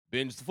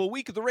Binge the full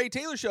week of The Ray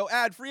Taylor Show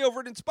ad-free over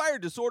at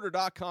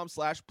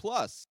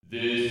inspireddisorder.com/plus.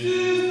 This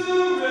is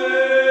The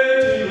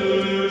Ray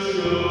Taylor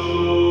Show.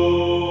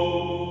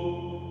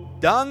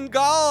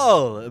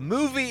 Dangal, a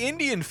movie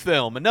Indian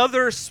film,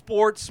 another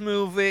sports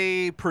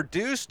movie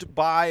produced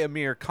by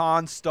Aamir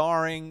Khan,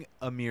 starring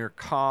Aamir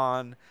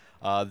Khan.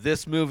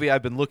 This movie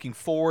I've been looking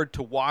forward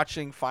to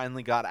watching,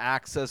 finally got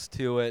access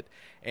to it.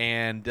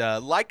 And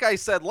like I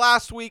said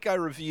last week, I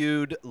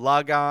reviewed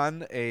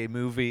Lagan, a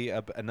movie,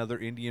 another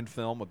Indian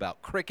film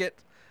about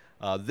cricket.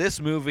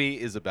 This movie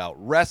is about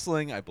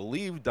wrestling. I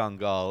believe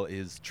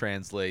Dangal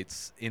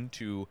translates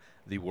into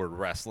the word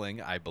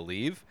wrestling, I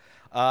believe.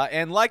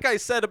 And like I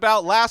said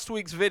about last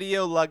week's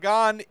video,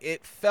 Lagan,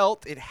 it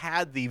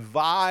had the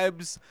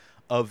vibes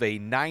of a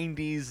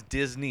 90s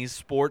Disney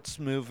sports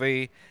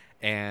movie.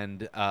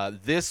 And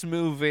this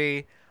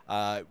movie,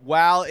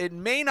 while it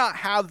may not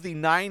have the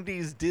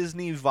 90s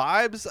Disney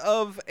vibes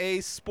of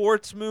a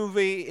sports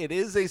movie, it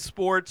is a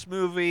sports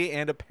movie,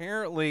 and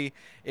apparently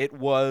it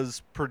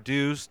was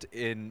produced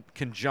in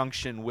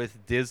conjunction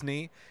with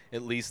Disney.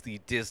 At least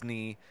the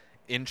Disney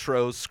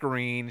intro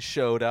screen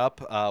showed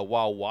up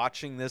while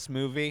watching this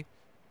movie.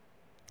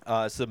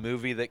 It's a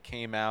movie that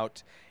came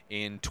out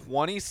in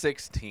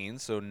 2016,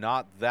 so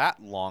not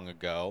that long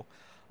ago.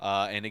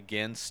 And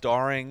again,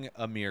 starring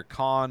Aamir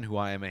Khan, who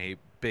I am a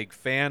big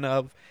fan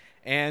of.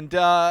 And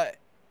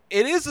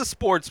it is a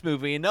sports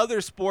movie,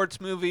 another sports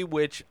movie,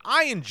 which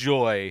I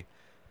enjoy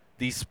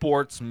the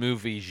sports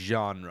movie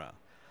genre.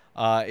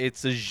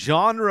 It's a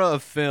genre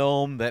of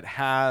film that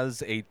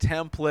has a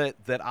template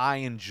that I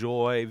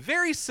enjoy,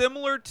 very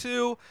similar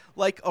to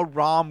like a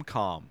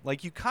rom-com.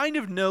 Like you kind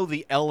of know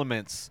the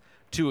elements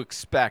to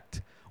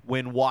expect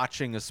when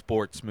watching a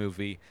sports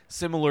movie,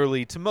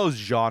 similarly to most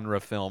genre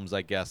films,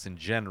 I guess, in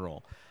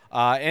general.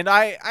 And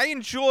I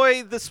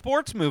enjoy the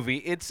sports movie.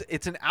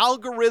 It's an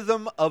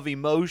algorithm of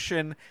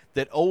emotion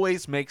that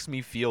always makes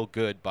me feel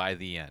good by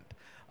the end,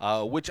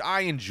 which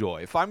I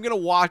enjoy. If I'm going to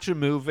watch a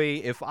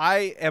movie, if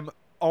I am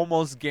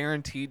almost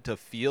guaranteed to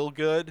feel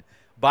good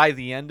by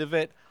the end of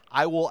it,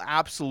 I will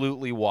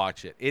absolutely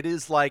watch it. It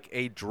is like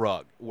a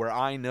drug where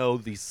I know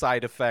the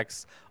side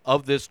effects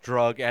of this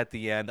drug at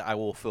the end. I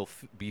will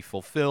be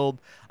fulfilled.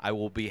 I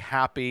will be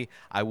happy.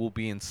 I will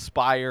be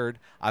inspired.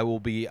 I will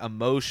be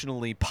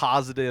emotionally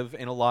positive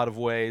in a lot of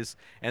ways.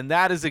 And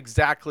that is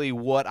exactly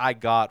what I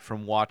got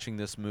from watching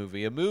this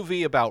movie. A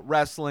movie about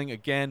wrestling,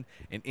 again,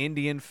 an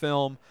Indian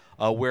film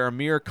where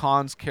Aamir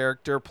Khan's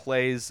character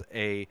plays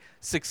a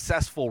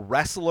successful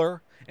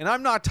wrestler. And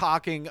I'm not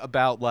talking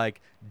about like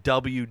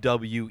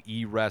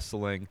WWE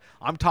wrestling.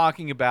 I'm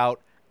talking about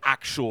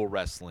actual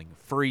wrestling,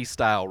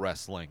 freestyle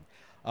wrestling.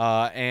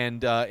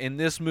 And in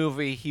this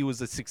movie, he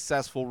was a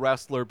successful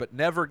wrestler, but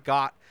never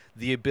got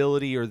the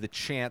ability or the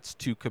chance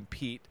to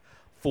compete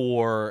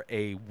for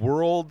a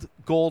world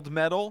gold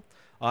medal.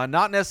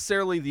 Not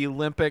necessarily the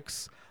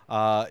Olympics.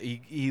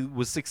 He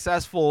was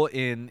successful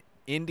in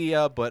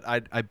India, but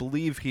I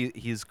believe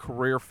his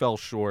career fell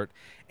short,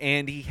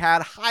 and he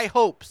had high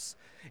hopes.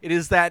 It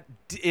is that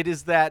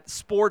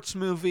sports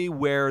movie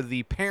where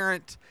the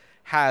parent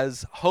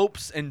has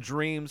hopes and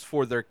dreams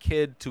for their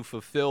kid to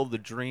fulfill the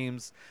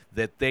dreams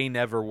that they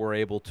never were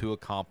able to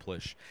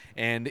accomplish.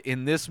 And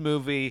in this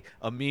movie,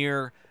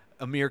 Aamir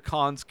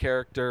Khan's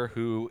character,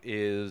 who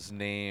is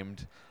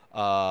named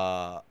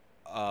Mahavir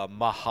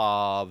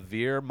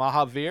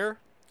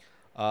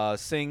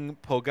Singh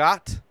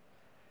Pogat,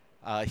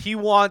 he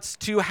wants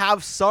to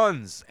have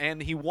sons,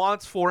 and he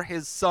wants for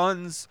his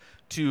sons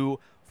to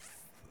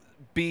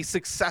be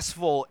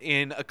successful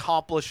in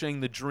accomplishing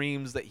the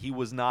dreams that he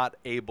was not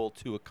able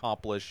to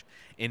accomplish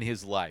in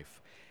his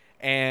life.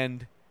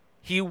 And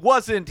he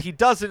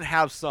doesn't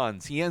have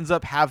sons. He ends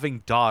up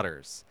having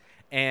daughters.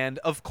 And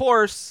of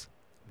course,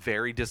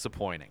 very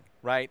disappointing,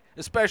 right?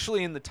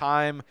 Especially in the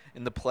time,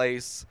 in the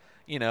place,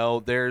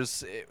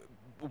 there's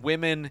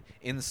women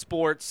in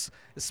sports,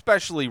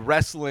 especially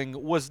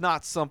wrestling, was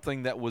not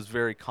something that was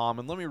very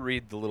common. Let me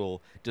read the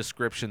little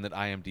description that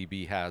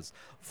IMDb has.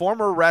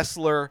 Former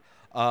wrestler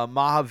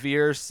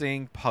Mahavir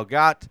Singh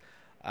Bhagat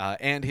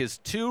and his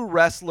two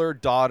wrestler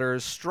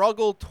daughters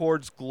struggle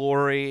towards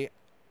glory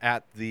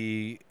at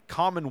the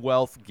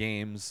Commonwealth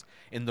Games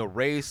in the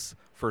face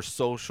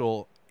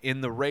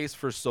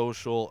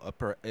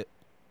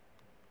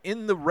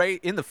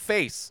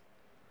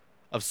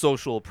of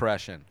social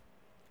oppression.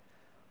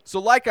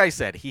 So like I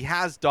said, he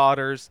has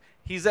daughters.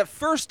 He's at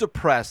first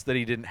depressed that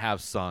he didn't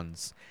have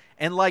sons.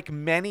 And like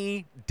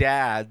many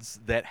dads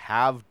that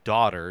have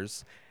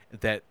daughters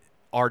that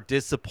are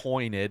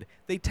disappointed,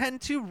 they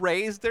tend to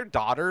raise their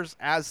daughters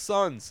as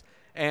sons.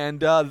 And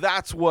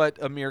that's what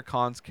Aamir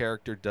Khan's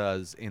character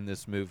does in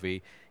this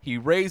movie. He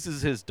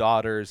raises his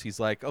daughters. He's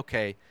like,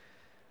 okay,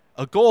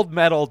 a gold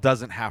medal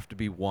doesn't have to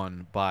be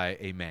won by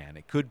a man.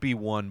 It could be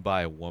won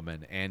by a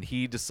woman. And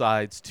he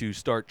decides to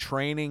start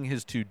training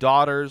his two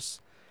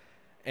daughters.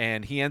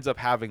 And he ends up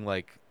having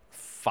like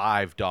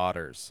 5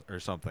 daughters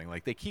or something.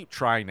 Like they keep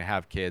trying to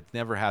have kids,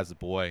 never has a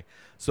boy.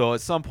 So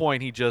at some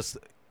point he just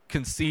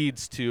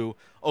concedes to,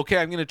 okay,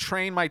 I'm going to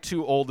train my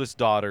 2 oldest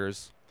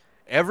daughters.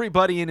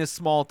 Everybody in his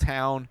small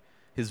town,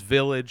 his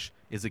village,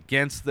 is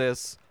against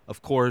this,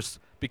 of course,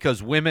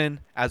 because women,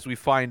 as we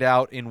find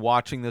out in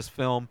watching this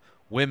film,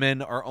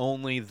 women are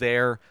only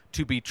there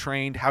to be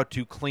trained how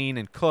to clean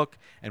and cook,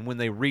 and when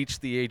they reach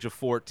the age of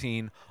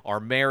 14, are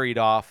married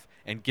off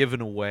and given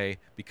away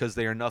because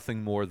they are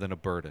nothing more than a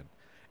burden.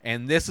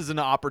 And this is an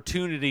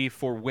opportunity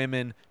for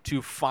women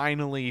to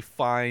finally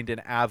find an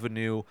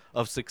avenue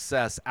of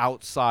success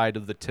outside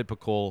of the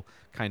typical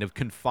kind of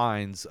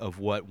confines of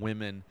what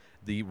women,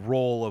 the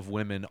role of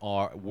women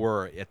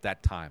were at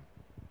that time.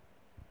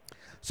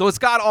 So it's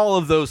got all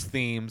of those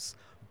themes,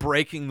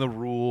 breaking the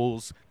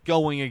rules,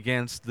 going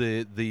against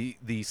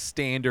the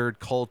standard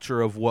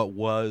culture of what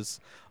was,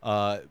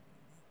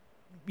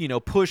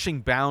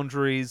 pushing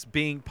boundaries,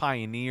 being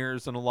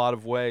pioneers in a lot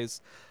of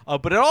ways.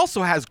 But it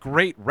also has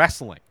great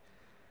wrestling.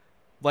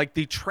 Like,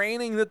 the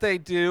training that they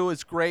do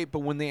is great, but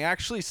when they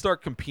actually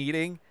start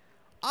competing,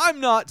 I'm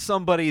not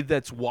somebody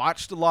that's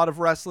watched a lot of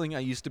wrestling. I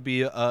used to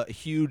be a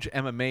huge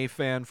MMA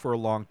fan for a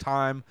long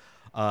time.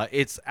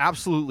 It's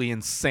absolutely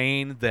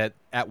insane that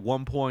at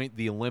one point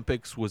the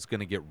Olympics was going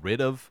to get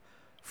rid of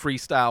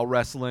freestyle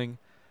wrestling,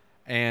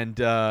 and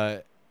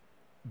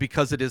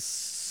because it is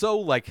so,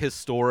 like,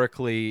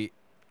 historically,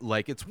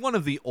 like, it's one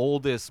of the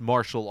oldest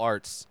martial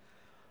arts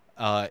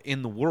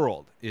in the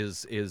world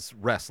is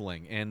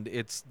wrestling, and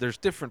there's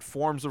different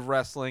forms of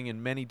wrestling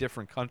in many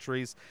different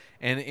countries,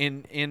 and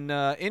in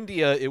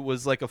India it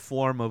was like a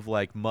form of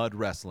like mud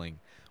wrestling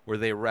where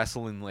they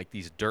wrestle in like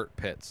these dirt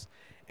pits,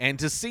 and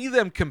to see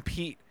them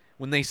compete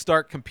when they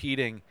start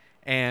competing,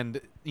 and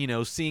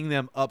seeing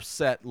them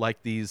upset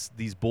like these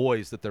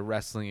boys that they're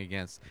wrestling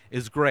against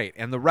is great,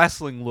 and the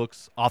wrestling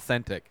looks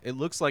authentic. It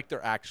looks like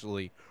they're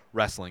actually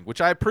wrestling,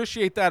 which I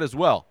appreciate that as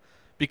well,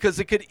 because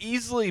it could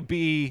easily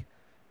be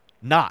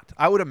not.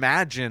 I would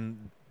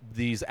imagine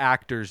these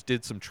actors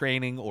did some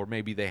training, or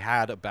maybe they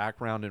had a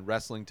background in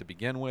wrestling to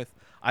begin with.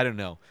 I don't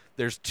know.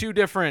 There's 2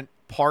 different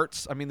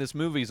parts. I mean, this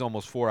movie is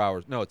almost 4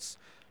 hours. No, it's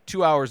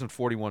 2 hours and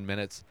 41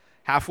 minutes.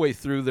 Halfway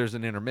through, there's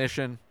an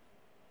intermission.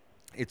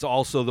 It's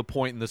also the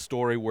point in the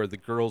story where the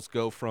girls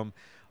go from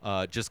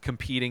just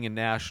competing in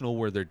national,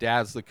 where their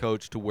dad's the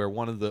coach, to where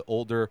one of the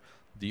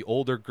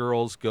older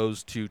girls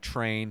goes to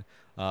train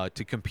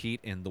to compete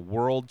in the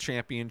world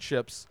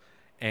championships.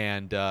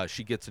 And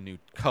she gets a new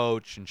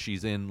coach, and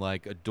she's in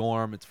like a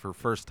dorm. It's her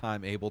first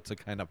time able to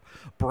kind of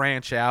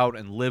branch out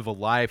and live a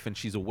life, and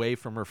she's away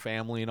from her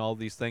family and all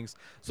these things.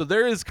 So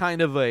there is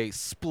kind of a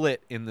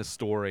split in the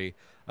story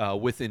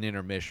within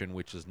intermission,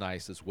 which is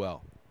nice as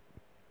well.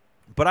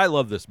 But I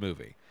love this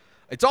movie.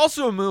 It's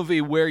also a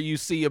movie where you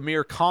see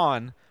Aamir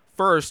Khan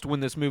first when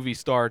this movie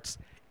starts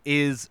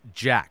is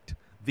jacked.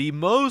 The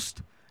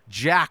most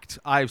jacked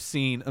I've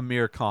seen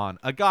Aamir Khan.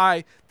 A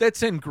guy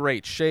that's in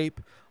great shape.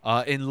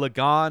 In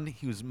Lagan,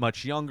 he was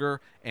much younger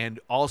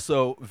and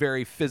also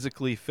very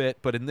physically fit.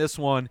 But in this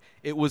one,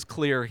 it was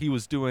clear he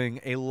was doing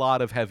a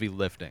lot of heavy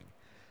lifting.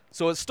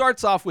 So it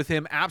starts off with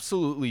him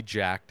absolutely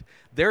jacked.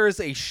 There is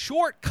a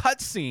short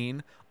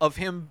cutscene of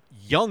him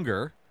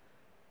younger,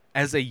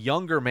 as a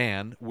younger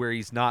man, where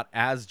he's not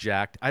as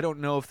jacked. I don't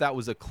know if that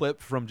was a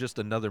clip from just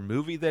another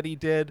movie that he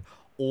did,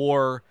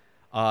 or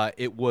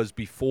it was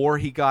before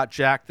he got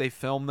jacked they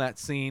filmed that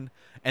scene.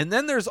 And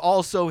then there's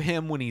also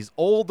him when he's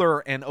older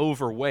and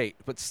overweight,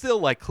 but still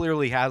like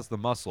clearly has the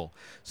muscle.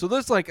 So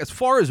there's like, as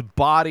far as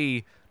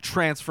body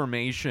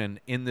transformation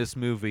in this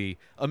movie,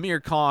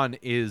 Aamir Khan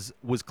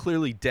was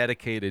clearly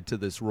dedicated to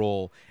this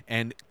role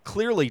and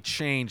clearly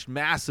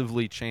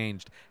massively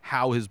changed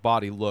how his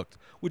body looked,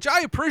 which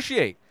I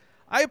appreciate.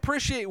 I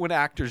appreciate when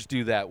actors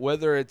do that,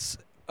 whether it's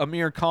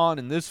Aamir Khan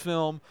in this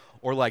film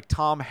or like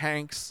Tom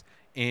Hanks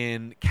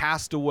in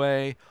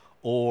Castaway,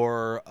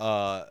 or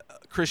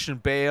Christian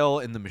Bale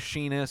in The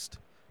Machinist,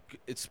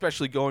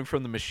 especially going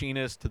from The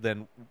Machinist to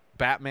then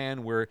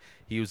Batman, where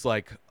he was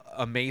like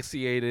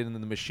emaciated in The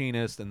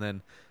Machinist and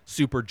then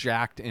super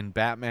jacked in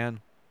Batman.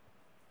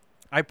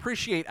 I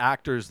appreciate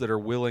actors that are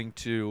willing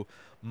to,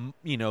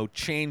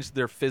 change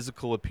their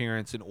physical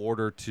appearance in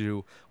order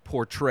to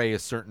portray a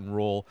certain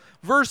role,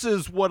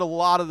 versus what a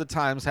lot of the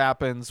times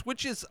happens,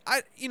 which is,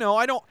 I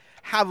don't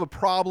have a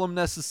problem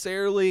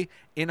necessarily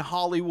in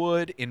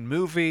Hollywood, in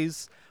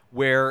movies,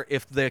 where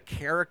if the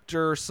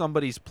character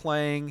somebody's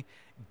playing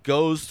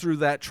goes through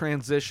that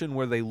transition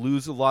where they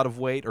lose a lot of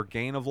weight or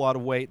gain a lot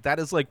of weight, that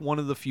is like one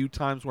of the few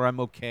times where I'm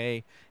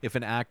okay if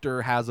an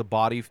actor has a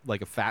body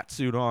like a fat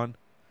suit on.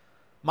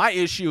 My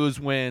issue is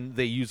when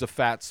they use a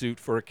fat suit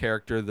for a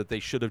character that they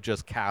should have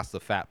just cast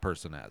the fat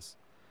person as,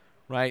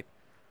 right?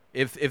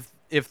 If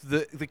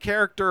the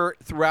character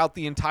throughout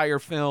the entire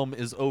film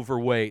is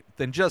overweight,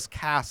 then just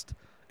cast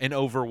an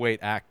overweight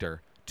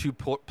actor to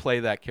play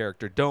that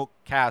character. Don't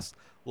cast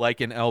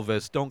like in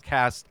Elvis. Don't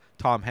cast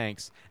Tom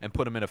Hanks and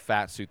put him in a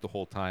fat suit the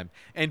whole time.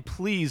 And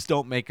please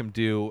don't make him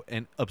do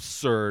an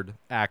absurd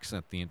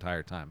accent the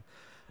entire time.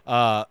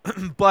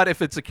 But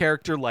if it's a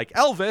character like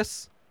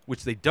Elvis,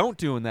 which they don't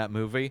do in that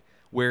movie,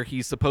 where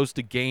he's supposed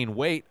to gain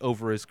weight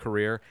over his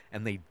career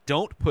and they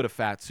don't put a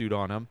fat suit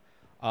on him,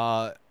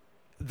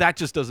 that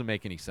just doesn't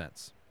make any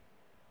sense.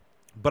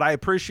 But I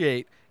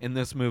appreciate in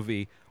this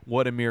movie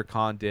what Aamir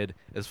Khan did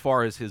as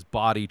far as his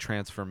body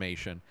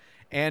transformation.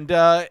 And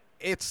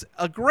it's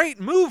a great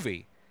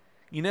movie.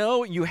 You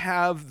know, you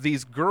have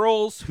these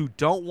girls who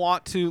don't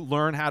want to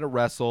learn how to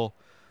wrestle.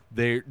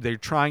 They're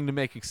trying to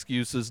make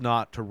excuses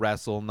not to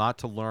wrestle, not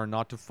to learn,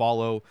 not to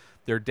follow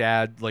their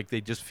dad. Like,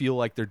 they just feel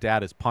like their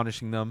dad is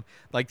punishing them.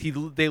 Like,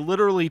 they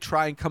literally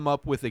try and come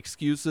up with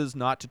excuses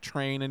not to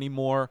train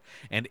anymore.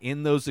 And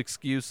in those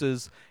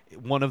excuses,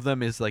 one of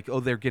them is like,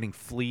 oh, they're getting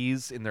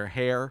fleas in their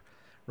hair,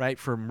 right,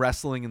 from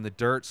wrestling in the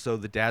dirt. So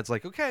the dad's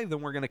like, okay, then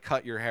we're going to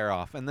cut your hair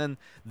off. And then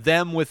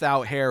them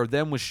without hair,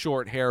 them with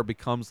short hair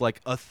becomes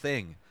like a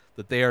thing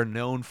that they are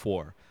known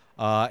for.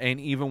 And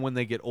even when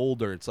they get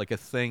older, it's like a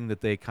thing that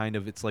they kind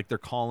of, it's like their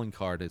calling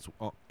card is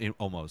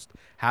almost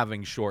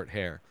having short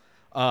hair.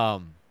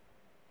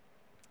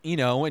 You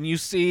know, and you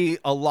see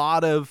a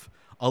lot of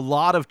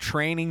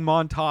training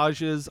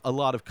montages, a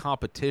lot of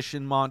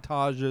competition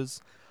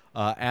montages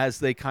as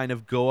they kind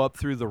of go up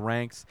through the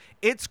ranks.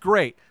 It's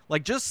great.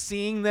 Like, just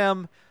seeing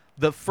them,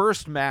 the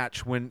first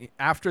match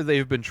after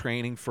they've been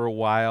training for a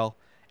while,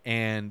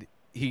 and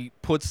he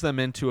puts them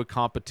into a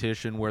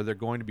competition where they're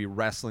going to be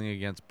wrestling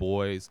against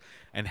boys,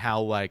 and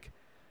how, like,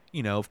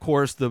 you know, of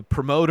course the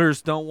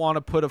promoters don't want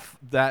to put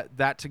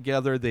that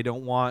together. They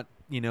don't want,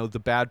 you know, the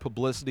bad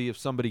publicity if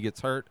somebody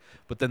gets hurt,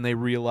 but then they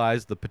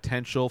realize the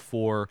potential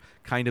for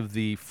kind of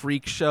the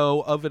freak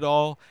show of it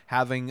all,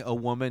 having a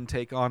woman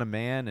take on a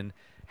man, and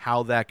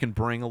how that can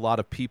bring a lot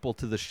of people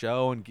to the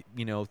show and,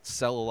 you know,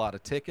 sell a lot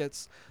of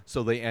tickets.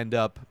 So they end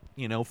up,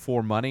 you know,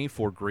 for money,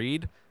 for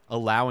greed,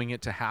 allowing it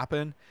to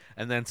happen.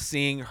 And then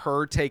seeing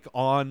her take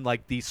on,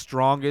 like, the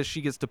strongest,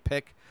 she gets to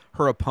pick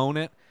her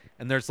opponent,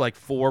 and there's like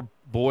 4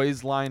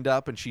 boys lined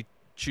up, and she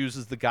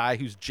chooses the guy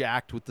who's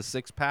jacked with the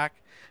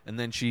 6-pack, and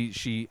then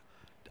she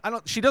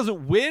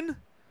doesn't win,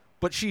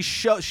 but she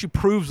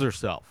proves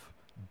herself.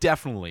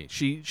 Definitely.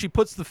 She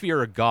puts the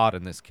fear of God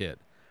in this kid,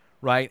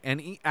 right?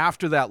 And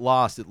after that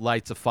loss, it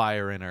lights a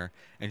fire in her,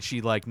 and she,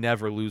 like,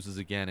 never loses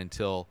again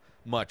until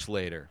much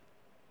later,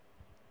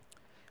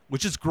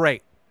 which is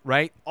great,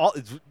 right?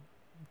 It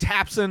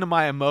taps into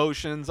my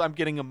emotions. I'm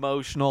getting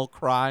emotional,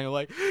 crying,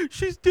 like,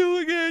 she's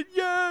doing it.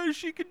 Yeah,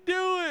 she can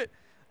do it.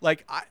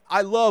 Like,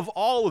 I love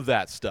all of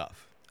that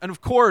stuff. And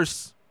of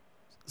course,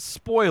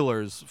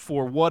 spoilers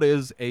for what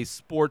is a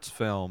sports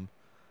film,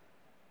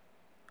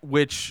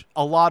 which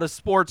a lot of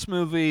sports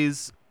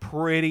movies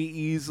pretty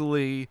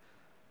easily,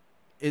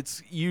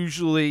 it's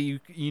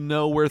usually, you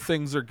know where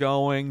things are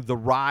going. The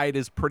ride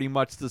is pretty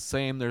much the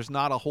same. There's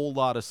not a whole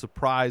lot of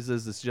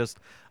surprises. It's just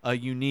a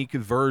unique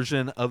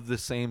version of the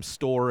same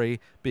story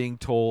being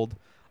told.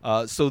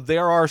 So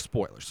there are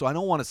spoilers. So I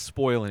don't want to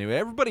spoil anyway.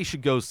 Everybody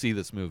should go see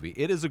this movie.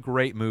 It is a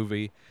great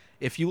movie.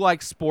 If you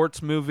like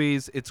sports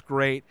movies, it's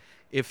great.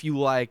 If you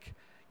like,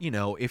 you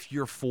know, if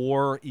you're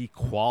for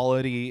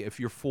equality, if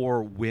you're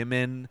for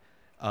women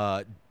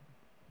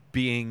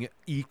being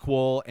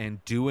equal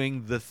and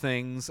doing the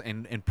things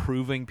and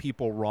proving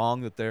people wrong,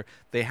 that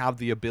they have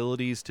the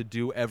abilities to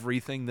do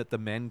everything that the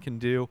men can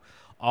do,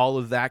 all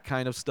of that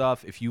kind of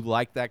stuff. If you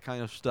like that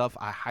kind of stuff,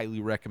 I highly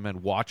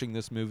recommend watching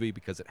this movie,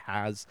 because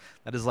that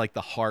is like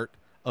the heart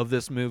of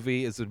this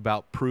movie, is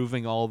about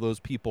proving all those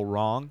people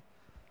wrong,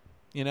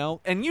 you know?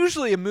 And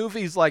usually in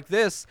movies like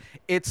this,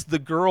 it's the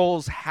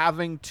girls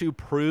having to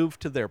prove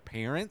to their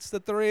parents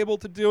that they're able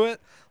to do it.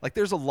 Like,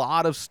 there's a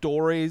lot of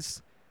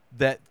stories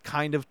that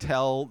kind of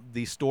tell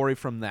the story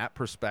from that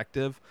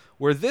perspective,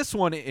 where this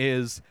one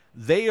is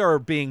they are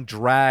being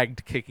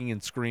dragged kicking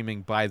and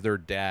screaming by their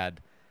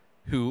dad,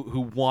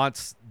 who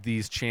wants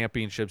these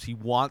championships. He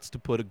wants to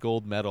put a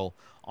gold medal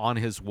on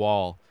his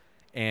wall,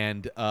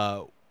 and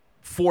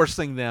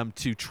forcing them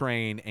to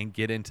train and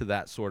get into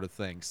that sort of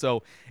thing.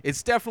 So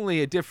it's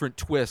definitely a different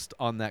twist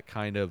on that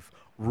kind of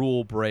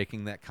rule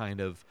breaking, that kind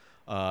of,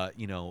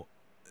 you know,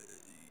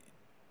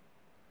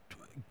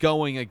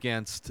 going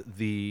against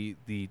the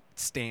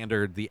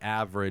standard, the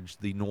average,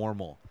 the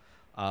normal,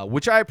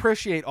 which I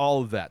appreciate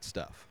all of that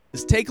stuff.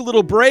 Let's take a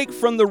little break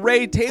from the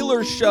Ray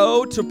Taylor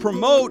Show to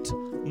promote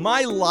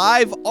my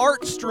live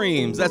art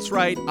streams. That's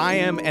right, I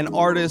am an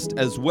artist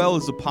as well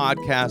as a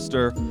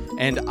podcaster,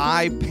 and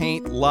I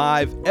paint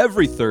live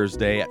every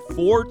Thursday at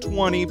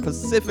 4:20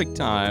 Pacific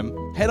time.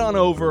 Head on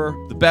over,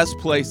 the best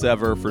place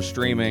ever for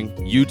streaming,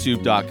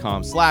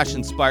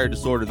 youtube.com/inspired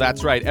disorder.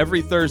 That's right,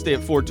 every Thursday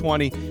at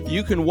 4:20,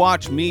 you can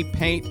watch me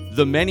paint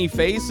the many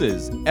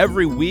faces.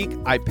 Every week,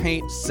 I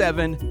paint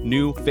 7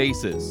 new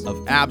faces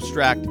of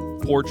abstract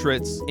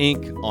portraits,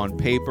 ink on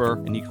paper,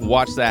 and you can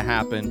watch that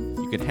happen.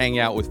 You can hang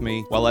out with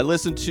me while I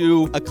listen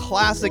to a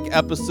classic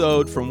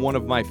episode from one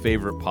of my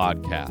favorite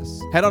podcasts.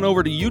 Head on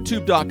over to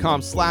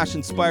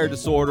youtube.com/inspired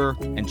disorder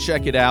and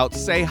check it out.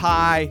 Say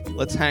hi,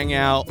 let's hang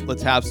out,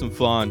 let's have some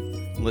fun,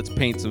 and let's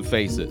paint some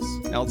faces.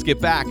 Now let's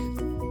get back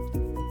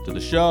to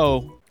the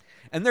show.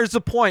 And there's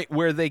a point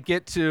where they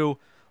get to,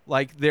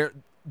 like,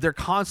 they're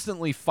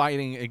constantly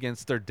fighting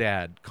against their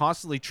dad,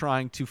 constantly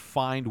trying to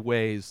find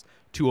ways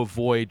to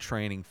avoid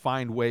training,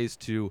 find ways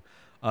to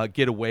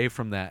get away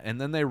from that. And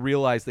then they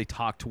realize they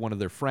talk to one of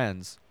their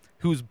friends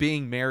who's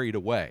being married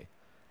away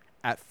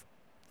at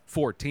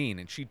 14,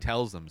 and she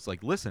tells them, it's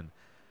like, listen,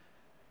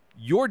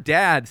 your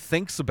dad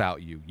thinks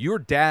about you. Your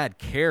dad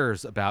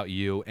cares about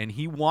you, and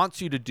he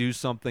wants you to do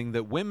something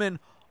that women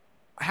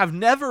have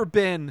never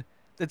been,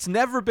 that's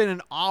never been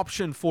an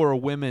option for a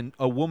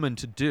woman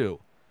to do,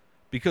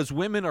 because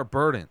women are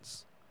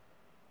burdens.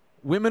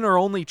 Women are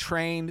only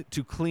trained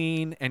to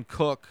clean and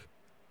cook,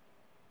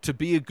 to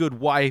be a good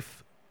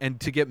wife, and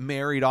to get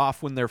married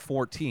off when they're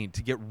 14,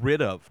 to get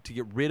rid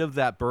of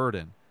that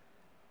burden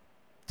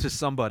to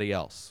somebody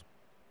else.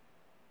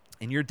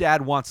 And your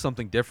dad wants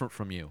something different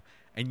from you,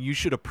 and you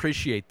should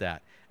appreciate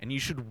that, and you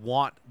should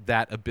want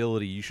that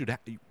ability. You should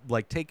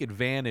take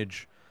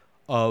advantage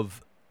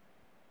of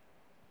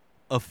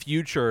a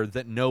future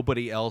that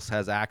nobody else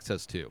has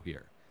access to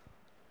here.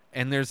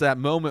 And there's that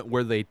moment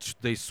where they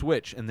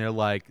switch, and they're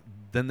like,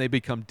 then they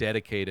become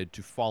dedicated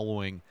to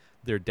following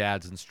their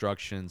dad's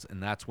instructions,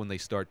 and that's when they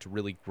start to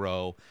really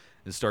grow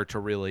and start to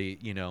really,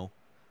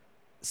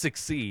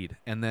 succeed.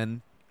 And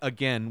then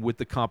again with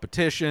the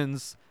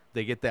competitions,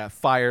 they get that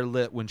fire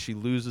lit when she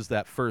loses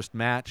that first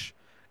match,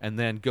 and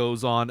then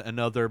goes on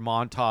another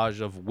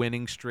montage of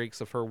winning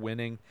streaks of her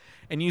winning.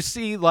 And you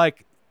see,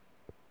 like,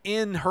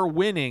 in her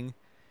winning,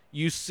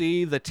 you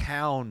see the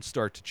town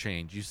start to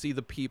change. You see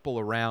the people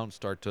around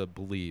start to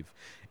believe,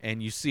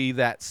 and you see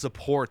that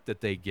support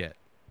that they get,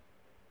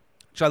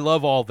 which I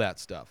love all that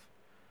stuff,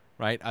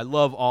 right? I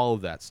love all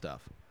of that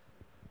stuff.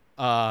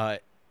 And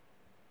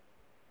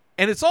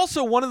it's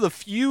also one of the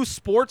few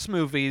sports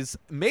movies,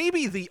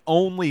 maybe the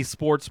only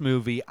sports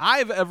movie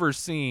I've ever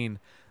seen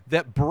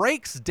that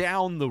breaks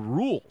down the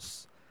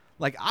rules.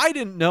 Like, I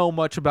didn't know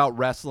much about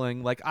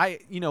wrestling. Like,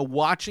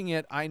 watching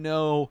it, I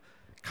know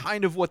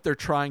kind of what they're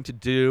trying to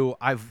do.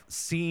 I've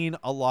seen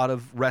a lot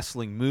of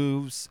wrestling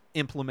moves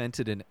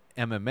implemented in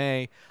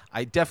MMA.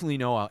 I definitely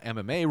know how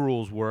MMA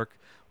rules work.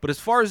 But as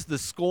far as the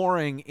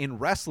scoring in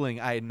wrestling,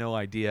 I had no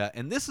idea.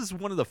 And this is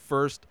one of the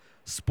first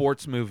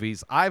sports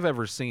movies I've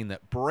ever seen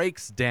that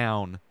breaks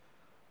down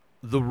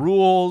the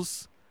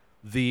rules,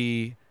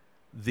 the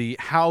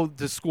how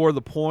to score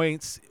the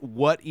points,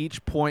 what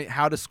each point,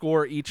 how to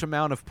score each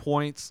amount of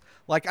points.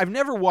 Like, I've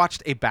never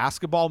watched a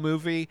basketball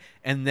movie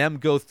and them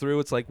go through.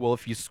 It's like, well,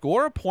 if you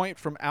score a point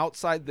from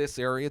outside this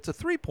area, it's a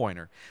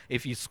 3-pointer.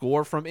 If you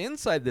score from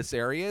inside this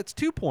area, it's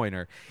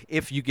 2-pointer.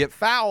 If you get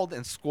fouled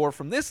and score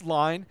from this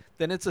line,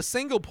 then it's a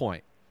single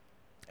point.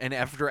 And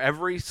after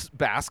every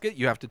basket,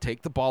 you have to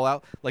take the ball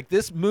out. Like,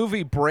 this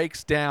movie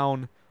breaks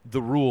down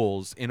the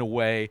rules in a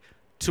way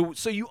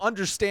so you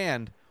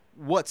understand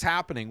what's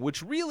happening,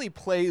 which really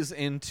plays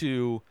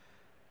into,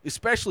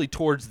 especially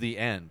towards the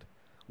end,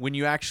 when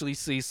you actually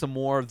see some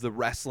more of the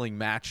wrestling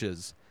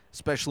matches,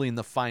 especially in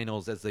the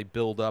finals. As they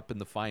build up in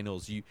the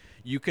finals,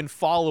 you can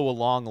follow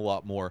along a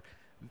lot more,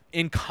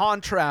 in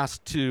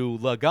contrast to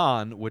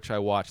Lagan, which I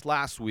watched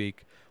last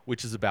week,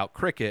 which is about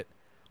cricket,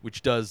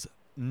 which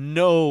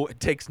it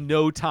takes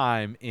no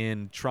time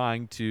in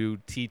trying to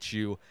teach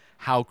you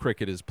how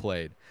cricket is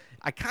played.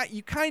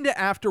 You kind of,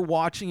 after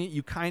watching it,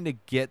 you kind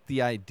of get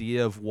the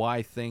idea of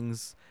why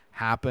things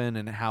happen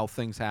and how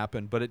things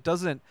happen, but it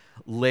doesn't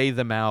lay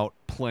them out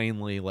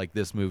plainly like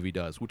this movie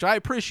does, which I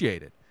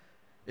appreciated.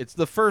 It's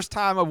the first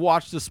time I've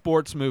watched a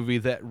sports movie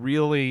that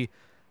really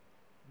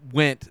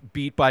went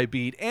beat by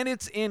beat, and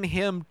it's in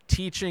him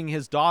teaching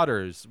his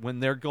daughters when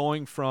they're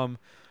going from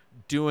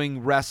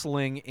doing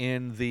wrestling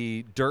in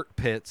the dirt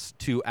pits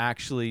to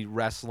actually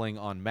wrestling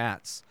on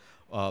mats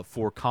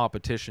for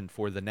competition,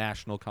 for the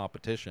national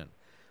competition.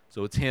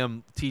 So it's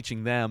him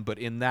teaching them, but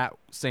in that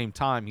same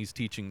time, he's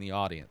teaching the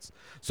audience.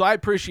 So I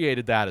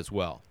appreciated that as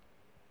well.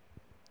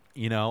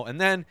 And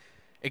then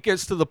it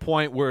gets to the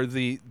point where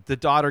the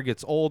daughter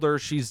gets older.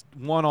 She's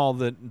won all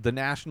the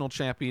national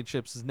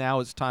championships. Now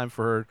it's time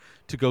for her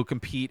to go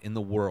compete in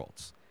the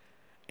Worlds.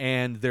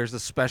 And there's a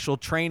special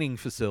training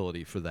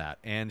facility for that.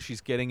 And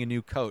she's getting a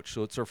new coach.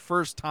 So it's her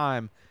first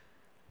time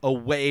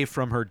away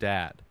from her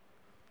dad.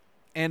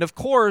 And of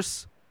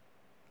course,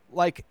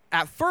 like,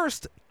 at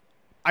first,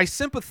 I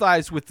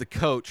sympathize with the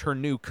coach, her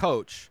new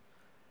coach,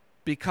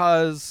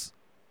 because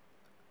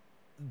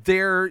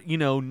they're,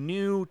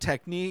 new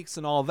techniques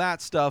and all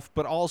that stuff.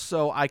 But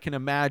also, I can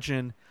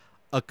imagine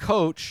a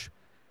coach,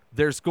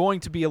 there's going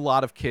to be a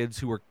lot of kids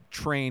who are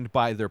trained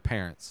by their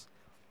parents.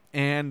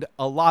 And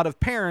a lot of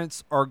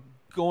parents are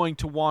going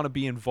to want to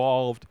be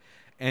involved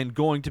and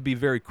going to be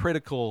very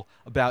critical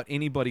about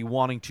anybody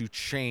wanting to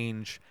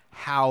change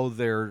how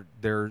their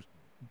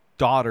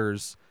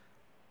daughters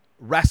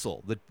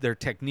wrestle, their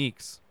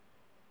techniques.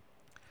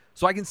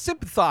 So I can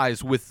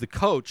sympathize with the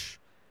coach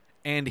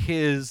and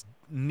his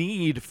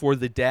need for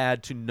the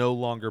dad to no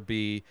longer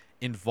be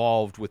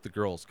involved with the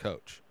girls'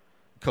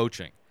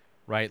 coaching,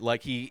 right?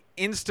 Like, he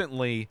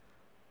instantly,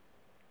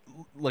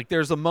 like,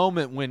 there's a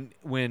moment when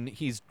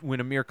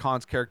Aamir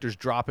Khan's character's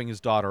dropping his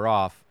daughter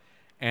off,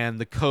 and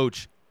the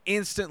coach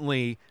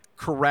instantly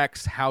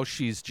corrects how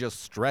she's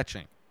just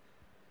stretching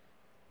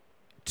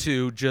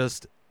to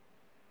just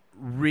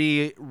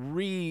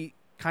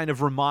kind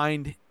of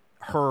remind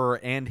her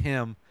and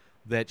him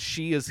that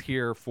she is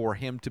here for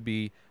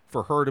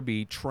her to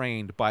be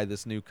trained by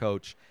this new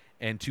coach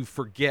and to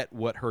forget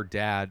what her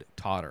dad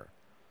taught her.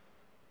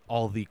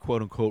 All the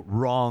quote unquote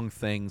wrong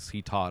things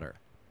he taught her.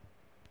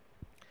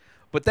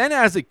 But then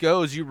as it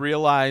goes, you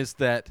realize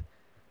that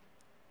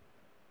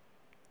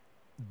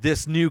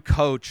this new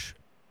coach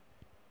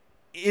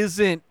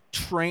isn't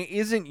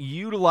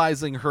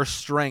utilizing her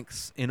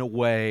strengths in a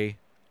way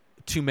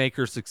to make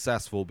her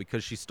successful,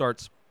 because she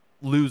starts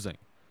losing.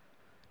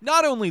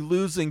 Not only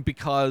losing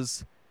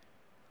because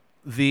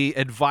the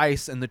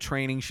advice and the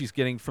training she's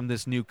getting from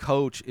this new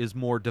coach is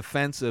more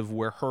defensive,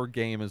 where her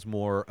game is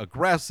more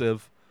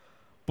aggressive,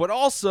 but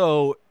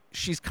also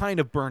she's kind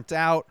of burnt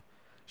out.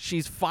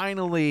 She's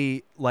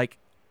finally like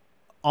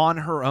on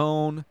her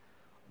own,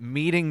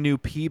 meeting new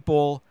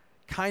people,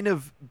 kind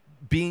of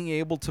being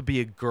able to be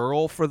a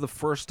girl for the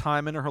first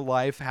time in her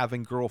life,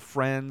 having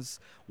girlfriends,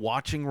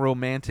 watching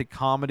romantic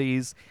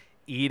comedies,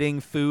 eating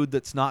food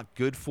that's not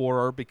good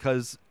for her,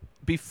 because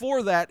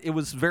before that it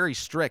was very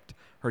strict.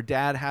 Her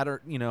dad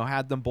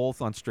had them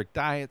both on strict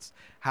diets,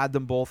 had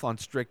them both on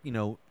strict,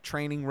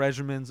 training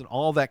regimens and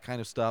all that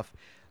kind of stuff.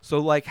 So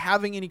like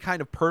having any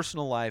kind of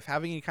personal life,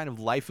 having any kind of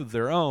life of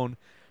their own,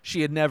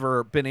 she had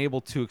never been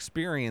able to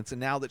experience. And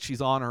now that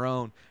she's on her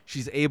own,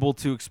 she's able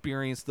to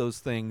experience those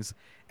things.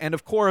 And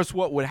of course,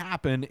 what would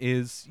happen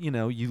is,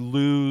 you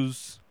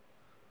lose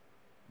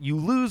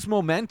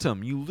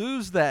momentum. You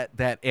lose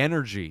that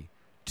energy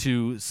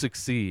to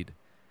succeed.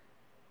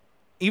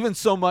 Even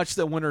so much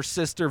that when her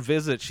sister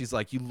visits, she's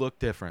like, you look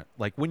different.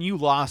 Like when you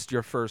lost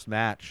your first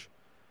match,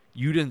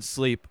 you didn't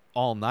sleep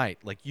all night.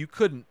 Like you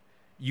couldn't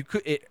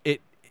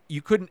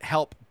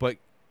help but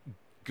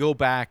go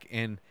back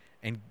and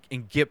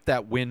get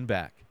that win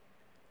back.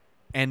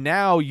 And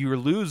now you're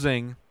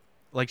losing.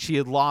 Like she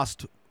had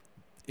lost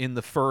in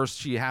the first,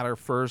 she had her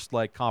first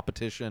like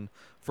competition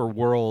for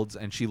Worlds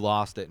and she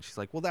lost it. And she's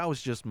like, well, that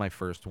was just my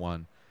first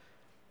one.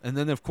 And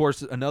then of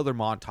course another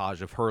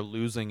montage of her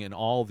losing in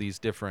all these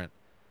different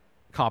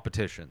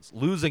competitions,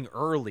 losing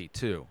early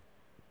too.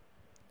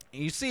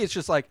 And you see, it's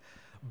just like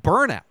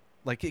burnout.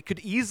 Like it could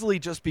easily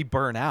just be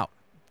burnout,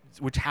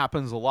 which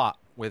happens a lot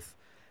with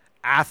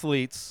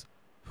athletes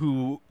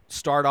who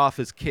start off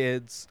as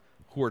kids,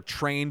 who are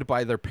trained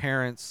by their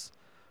parents,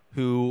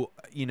 who,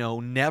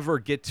 never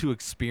get to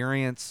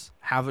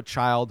have a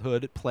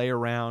childhood, play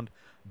around,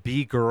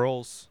 be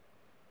girls,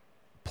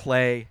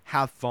 play,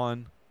 have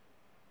fun,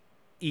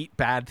 eat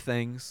bad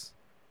things.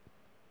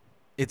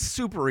 It's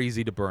super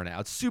easy to burn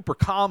out. It's super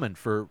common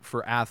for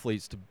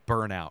athletes to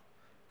burn out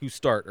who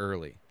start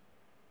early.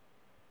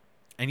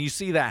 And you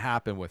see that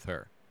happen with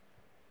her.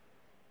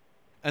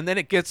 And then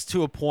it gets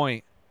to a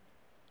point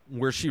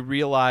where she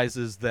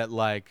realizes that,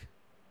 like,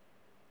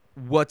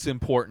 what's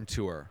important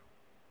to her.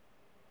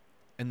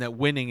 And that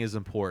winning is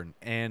important.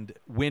 And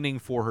winning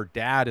for her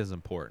dad is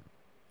important.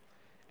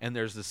 And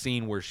there's the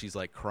scene where she's,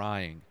 like,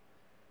 crying.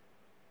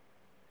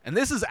 And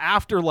this is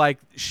after, like,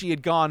 she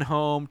had gone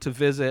home to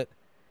visit.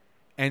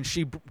 And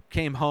she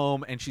came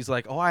home and she's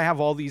like, oh, I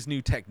have all these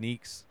new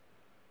techniques.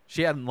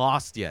 She hadn't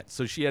lost yet,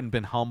 so she hadn't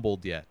been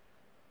humbled yet.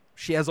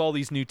 She has all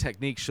these new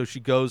techniques, so she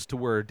goes to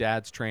where her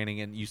dad's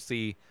training, and you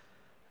see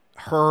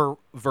her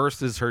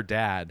versus her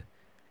dad.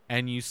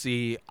 And you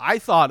see, I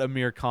thought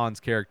Aamir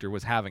Khan's character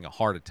was having a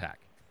heart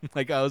attack.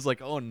 Like, I was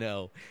like, oh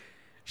no.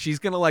 She's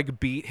going to like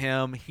beat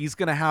him. He's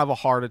going to have a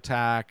heart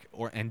attack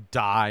and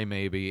die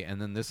maybe.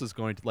 And then this is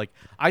going to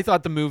I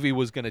thought the movie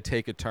was going to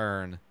take a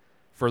turn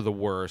for the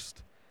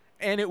worst.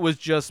 And it was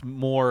just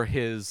more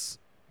his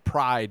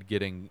pride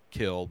getting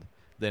killed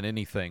than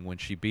anything when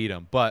she beat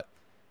him. But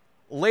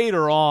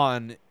later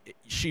on,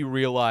 she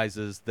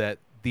realizes that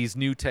these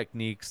new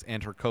techniques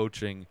and her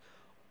coaching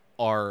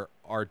are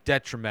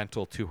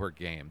detrimental to her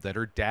game, that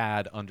her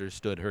dad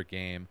understood her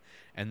game,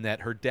 and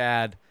that her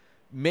dad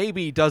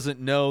maybe doesn't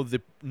know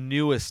the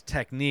newest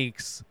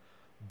techniques,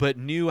 but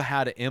knew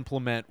how to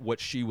implement what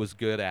she was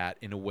good at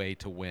in a way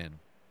to win,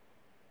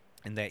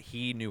 and that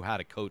he knew how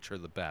to coach her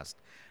the best.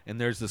 And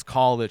there's this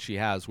call that she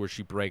has where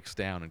she breaks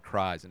down and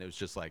cries, and it was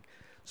just like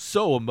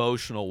so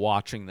emotional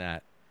watching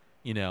that,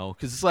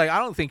 because it's like I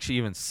don't think she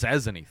even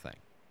says anything.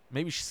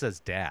 Maybe she says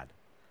dad,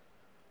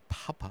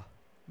 papa,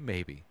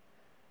 maybe.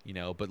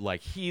 But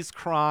like he's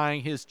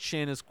crying, his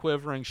chin is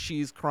quivering,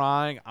 she's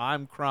crying,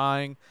 I'm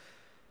crying,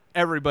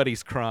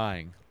 everybody's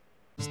crying.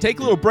 Let's take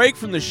a little break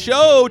from the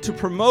show to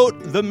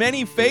promote The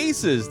Many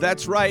Faces.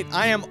 That's right,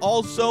 I am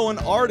also an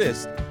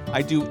artist.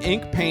 I do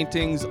ink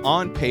paintings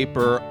on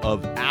paper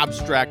of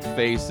abstract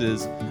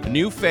faces. A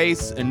new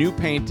face, a new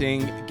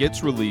painting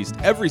gets released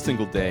every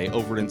single day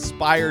over at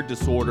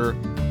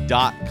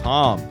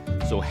inspireddisorder.com.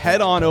 So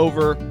head on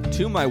over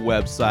to my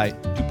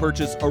website to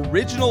purchase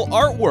original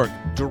artwork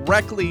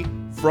directly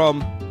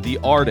from the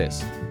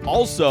artist.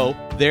 Also,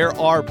 there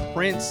are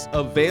prints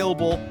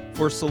available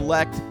for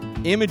select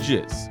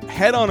images.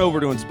 Head on over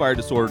to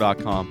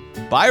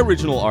inspireddisorder.com, buy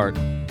original art,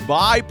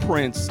 Buy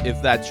prints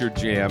if that's your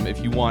jam,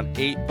 if you want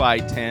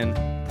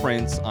 8x10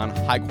 prints on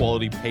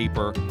high-quality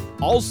paper.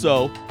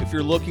 Also, if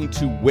you're looking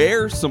to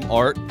wear some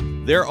art,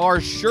 there are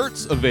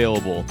shirts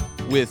available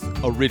with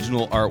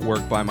original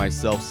artwork by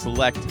myself.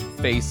 Select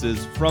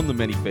faces from the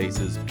many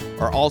faces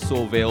are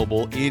also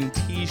available in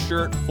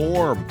t-shirt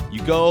form.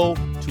 You go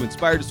to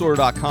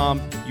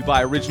inspireddisorder.com, you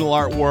buy original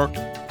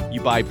artwork,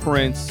 you buy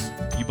prints,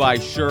 you buy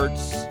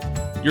shirts.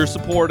 You're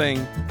supporting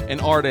an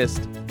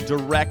artist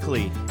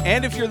directly.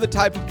 And if you're the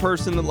type of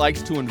person that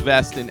likes to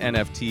invest in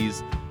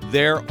NFTs,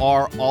 there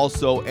are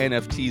also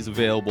NFTs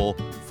available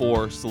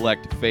for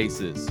select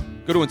faces.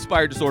 Go to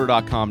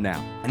inspireddisorder.com now.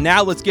 And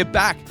now let's get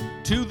back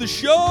to the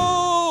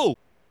show.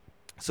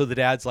 So the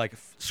dad's like,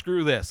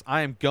 screw this,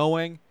 I am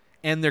going.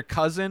 And their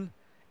cousin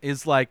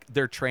is like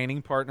their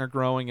training partner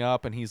growing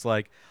up. And he's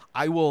like,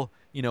 I will,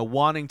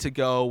 wanting to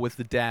go with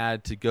the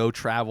dad to go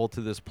travel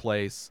to this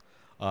place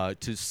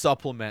to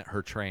supplement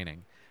her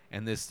training.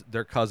 And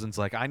their cousin's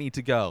like, I need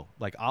to go.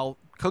 Like, I'll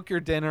cook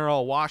your dinner,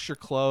 I'll wash your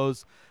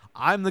clothes.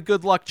 I'm the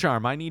good luck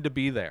charm. I need to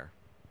be there.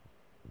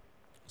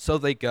 So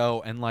they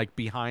go, and like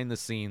behind the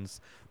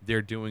scenes,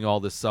 they're doing all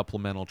this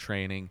supplemental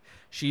training.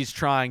 She's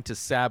trying to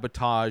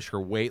sabotage her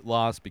weight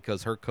loss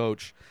because her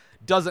coach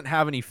doesn't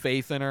have any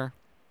faith in her.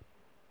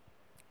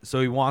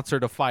 So he wants her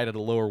to fight at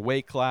a lower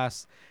weight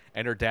class.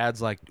 And her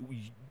dad's like,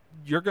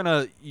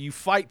 you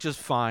fight just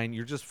fine.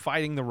 You're just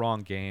fighting the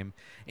wrong game.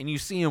 And you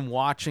see him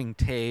watching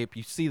tape.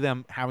 You see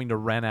them having to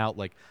rent out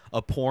like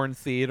a porn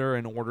theater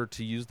in order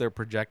to use their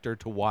projector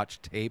to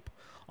watch tape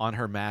on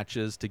her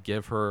matches to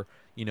give her,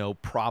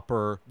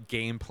 proper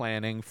game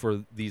planning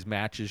for these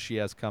matches she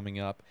has coming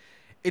up.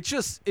 It's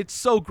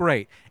so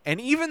great.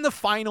 And even the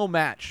final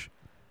match,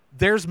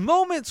 there's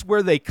moments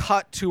where they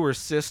cut to her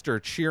sister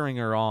cheering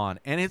her on.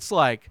 And it's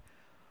like,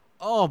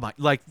 oh my,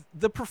 like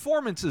the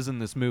performances in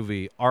this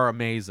movie are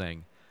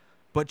amazing,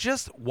 but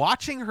just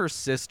watching her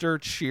sister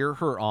cheer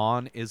her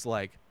on is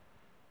like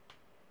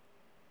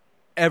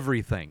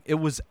everything. It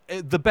was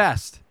the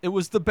best. It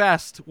was the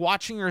best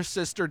watching her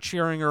sister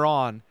cheering her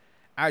on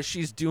as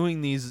she's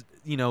doing these,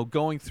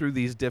 going through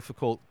these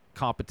difficult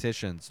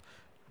competitions,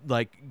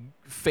 like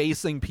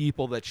facing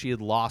people that she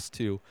had lost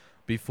to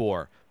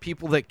before,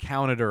 people that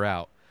counted her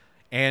out,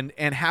 and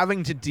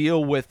having to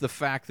deal with the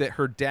fact that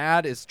her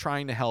dad is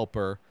trying to help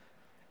her.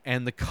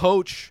 And the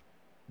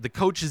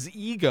coach's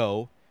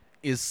ego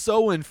is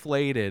so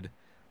inflated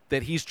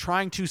that he's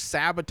trying to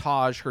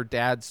sabotage her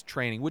dad's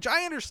training, which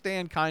I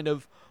understand kind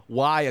of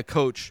why a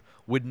coach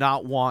would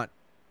not want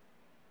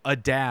a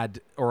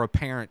dad or a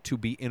parent to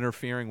be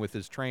interfering with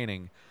his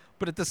training.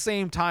 But at the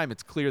same time,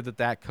 it's clear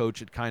that coach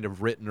had kind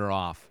of written her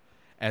off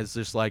as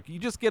just like, you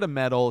just get a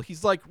medal.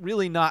 He's like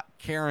really not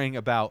caring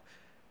about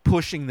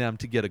pushing them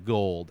to get a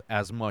gold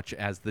as much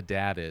as the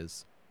dad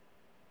is.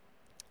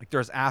 Like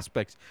there's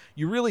aspects,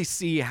 you really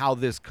see how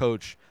this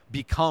coach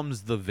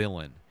becomes the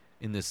villain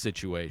in this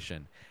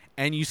situation.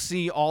 And you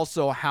see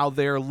also how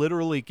they're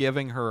literally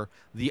giving her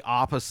the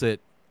opposite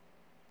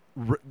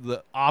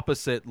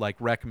like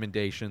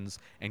recommendations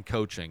and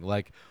coaching.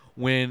 Like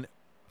when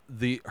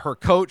her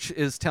coach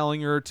is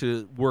telling her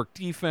to work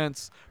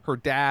defense, her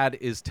dad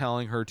is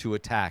telling her to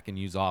attack and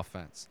use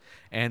offense,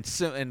 and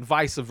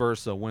vice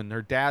versa. When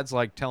her dad's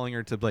like telling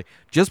her to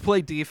just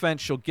play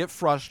defense, she'll get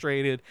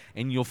frustrated,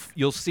 and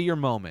you'll see her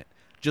moment.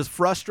 Just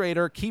frustrate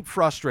her, keep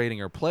frustrating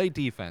her, play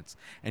defense,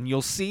 and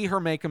you'll see her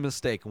make a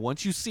mistake.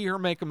 Once you see her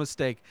make a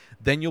mistake,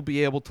 then you'll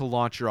be able to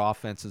launch your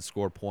offense and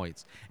score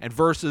points. And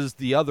versus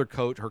the other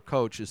coach, her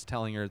coach is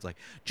telling her, it's like,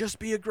 just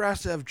be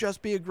aggressive,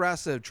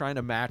 trying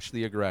to match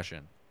the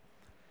aggression.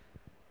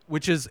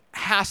 Which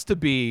has to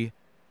be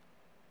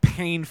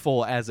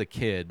painful as a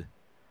kid,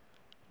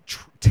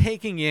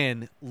 taking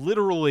in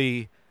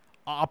literally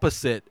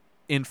opposite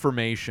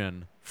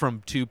information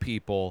from two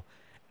people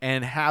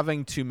and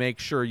having to make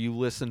sure you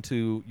listen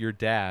to your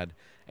dad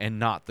and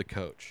not the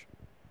coach.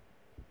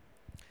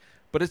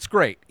 But it's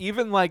great.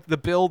 Even like the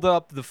build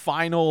up, the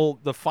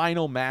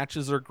final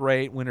matches are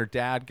great when her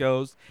dad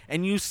goes,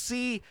 and you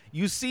see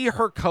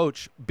her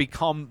coach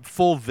become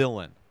full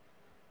villain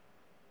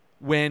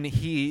when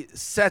he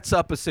sets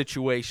up a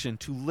situation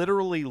to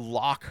literally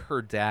lock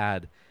her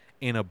dad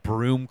in a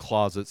broom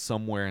closet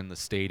somewhere in the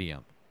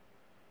stadium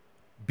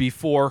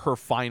before her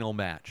final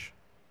match.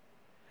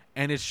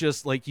 And it's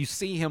just like you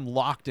see him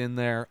locked in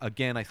there.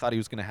 Again, I thought he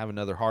was going to have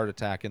another heart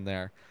attack in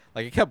there.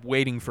 Like I kept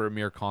waiting for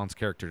Aamir Khan's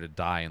character to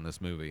die in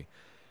this movie.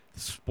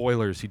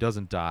 Spoilers, he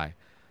doesn't die.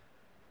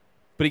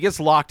 But he gets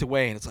locked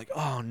away, and it's like,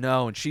 oh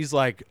no. And she's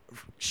like,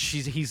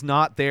 he's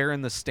not there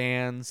in the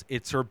stands.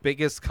 It's her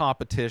biggest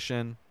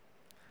competition.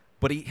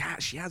 But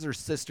she has her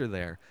sister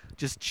there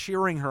just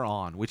cheering her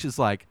on, which is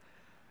like,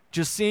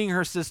 just seeing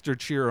her sister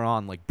cheer her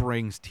on like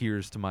brings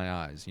tears to my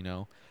eyes,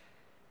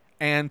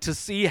 And to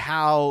see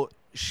how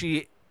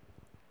she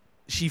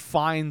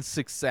finds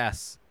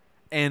success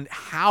and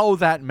how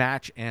that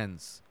match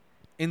ends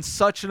in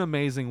such an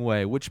amazing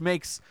way, which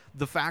makes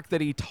the fact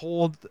that he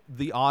told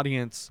the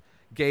audience,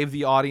 gave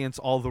the audience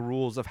all the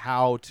rules of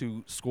how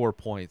to score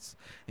points.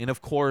 And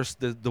of course,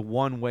 the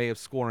one way of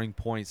scoring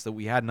points that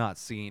we had not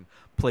seen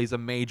plays a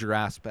major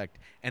aspect,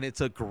 and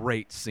it's a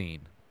great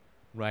scene,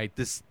 right?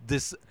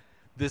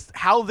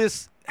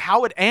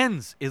 How it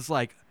ends is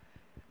like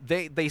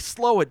they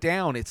slow it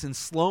down. It's in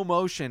slow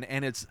motion,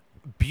 and it's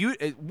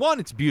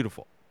it's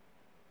beautiful.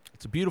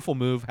 It's a beautiful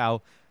move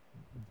how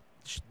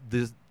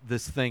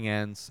this thing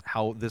ends,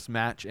 how this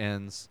match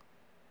ends,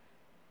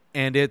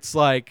 and it's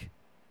like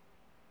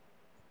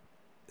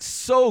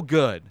so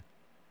good.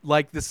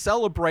 Like the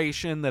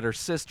celebration that her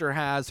sister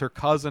has, her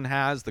cousin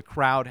has, the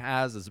crowd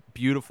has is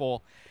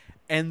beautiful.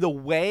 And the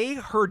way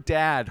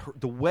the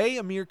way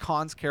Aamir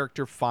Khan's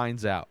character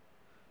finds out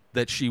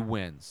that she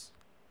wins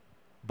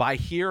by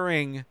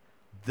hearing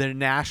the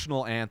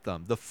national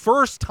anthem, the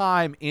first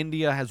time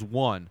India has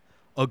won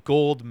a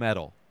gold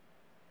medal,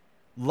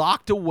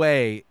 locked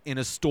away in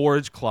a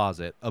storage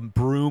closet, a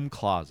broom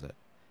closet,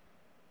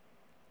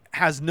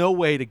 has no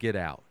way to get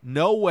out,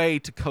 no way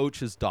to coach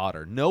his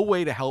daughter, no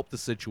way to help the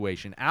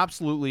situation,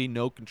 absolutely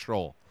no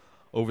control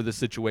over the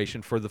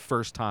situation for the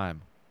first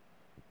time.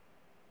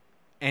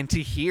 And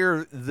to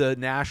hear the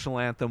national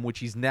anthem, which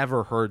he's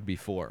never heard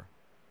before,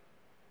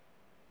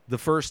 the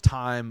first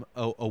time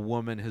a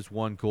woman has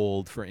won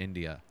gold for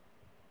India,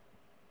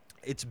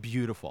 it's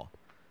beautiful.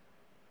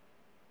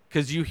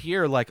 Because you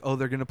hear like, oh,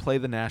 they're going to play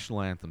the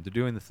national anthem, they're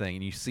doing the thing,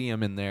 and you see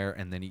him in there,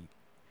 and then you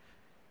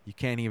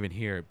can't even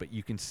hear it, but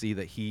you can see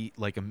that he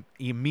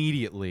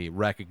immediately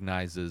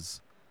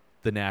recognizes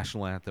the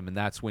national anthem, and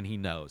that's when he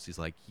knows. He's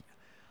like,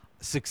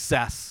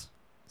 success.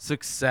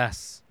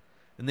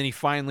 And then he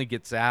finally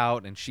gets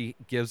out, and she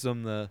gives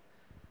him the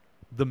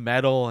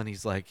medal, and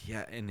he's like,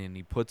 yeah, and then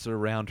he puts it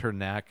around her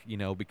neck,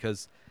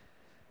 because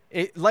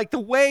it, like, the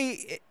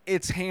way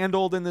it's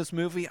handled in this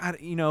movie,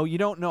 you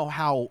don't know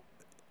how,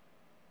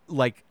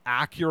 like,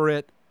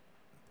 accurate.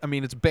 I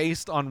mean, it's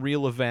based on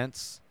real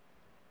events,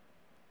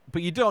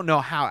 but you don't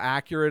know how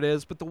accurate it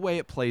is, but the way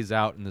it plays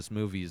out in this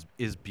movie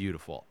is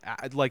beautiful.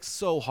 Like,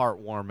 so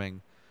heartwarming,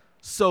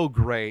 so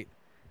great.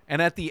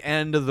 And at the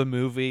end of the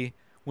movie,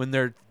 when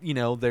they're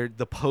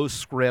the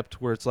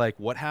postscript where it's like,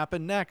 what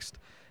happened next?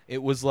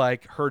 It was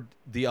like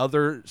the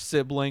other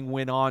sibling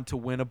went on to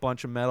win a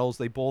bunch of medals.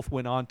 They both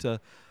went on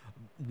to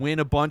win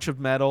a bunch of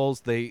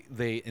medals.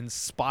 They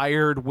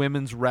inspired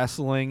women's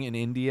wrestling in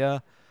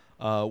India,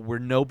 where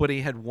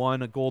nobody had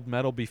won a gold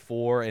medal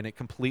before, and it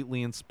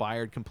completely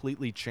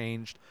completely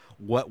changed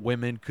what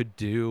women could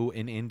do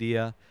in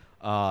India.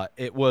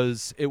 It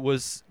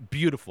was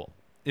beautiful.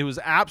 It was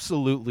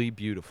absolutely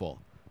beautiful,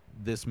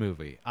 this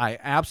movie. I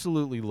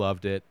absolutely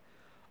loved it.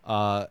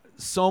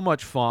 So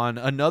much fun.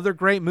 Another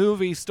great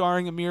movie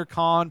starring Aamir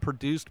Khan,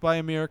 produced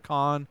by Aamir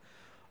Khan,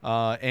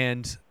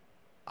 and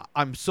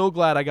I'm so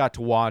glad I got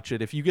to watch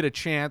it. If you get a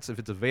chance, if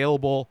it's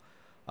available,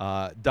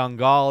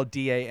 Dangal,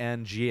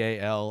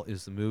 Dangal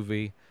is the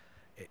movie.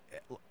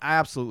 I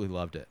absolutely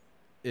loved it.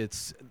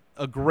 It's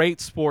a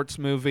great sports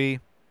movie,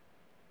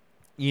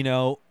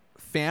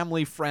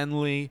 family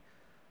friendly,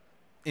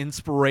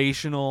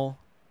 inspirational,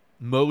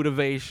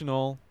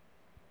 motivational,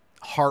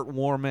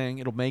 heartwarming.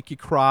 It'll make you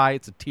cry.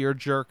 It's a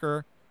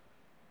tearjerker.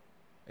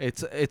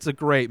 It's a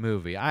great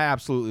movie. I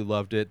absolutely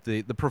loved it.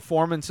 The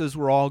performances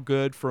were all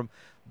good from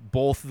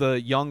both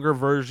the younger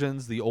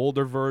versions, the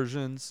older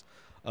versions,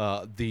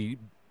 the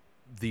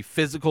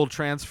physical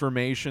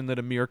transformation that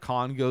Aamir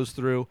Khan goes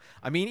through.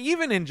 I mean,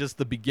 even in just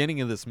the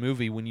beginning of this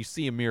movie, when you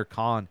see Aamir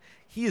Khan,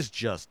 he is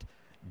just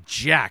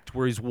jacked,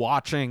 where he's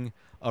watching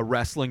a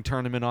wrestling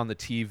tournament on the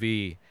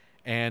TV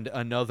and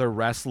another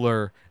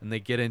wrestler, and they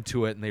get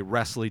into it and they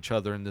wrestle each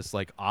other in this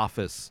like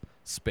office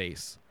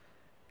space.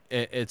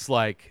 It's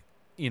like,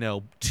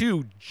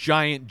 two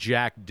giant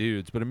jacked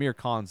dudes, but Aamir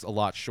Khan's a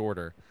lot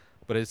shorter.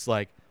 But it's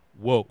like,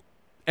 whoa.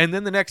 And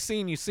then the next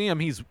scene you see him,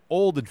 he's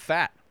old and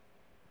fat.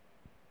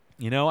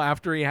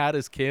 After he had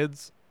his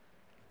kids,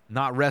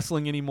 not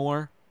wrestling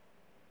anymore.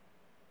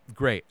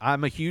 Great.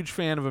 I'm a huge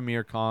fan of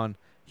Aamir Khan,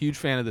 huge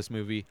fan of this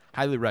movie.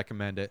 Highly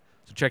recommend it.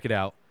 So check it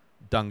out.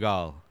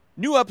 Dangal.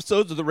 New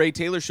episodes of The Ray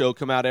Taylor Show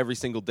come out every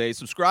single day.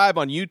 Subscribe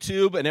on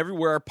YouTube and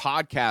everywhere our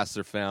podcasts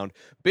are found.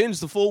 Binge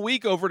the full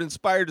week over at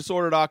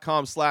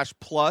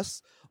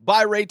inspireddisorder.com/plus.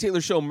 Buy Ray Taylor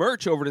Show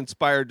merch over at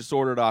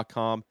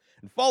inspireddisorder.com.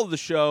 And follow the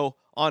show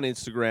on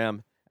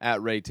Instagram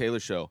at Ray Taylor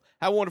Show.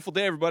 Have a wonderful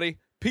day, everybody.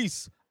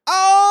 Peace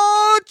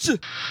out!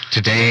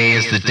 Today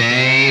is the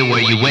day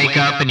where you wake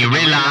up and you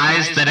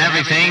realize that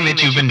everything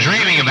that you've been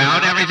dreaming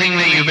about, everything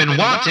that you've been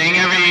wanting,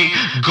 every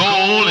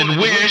goal and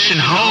wish and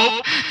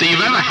hope that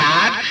you've ever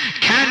had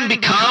can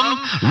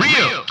become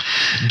real.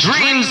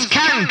 Dreams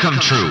can come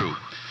true.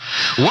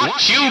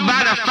 What you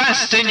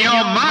manifest in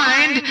your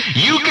mind,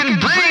 you can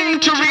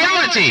bring to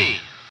reality.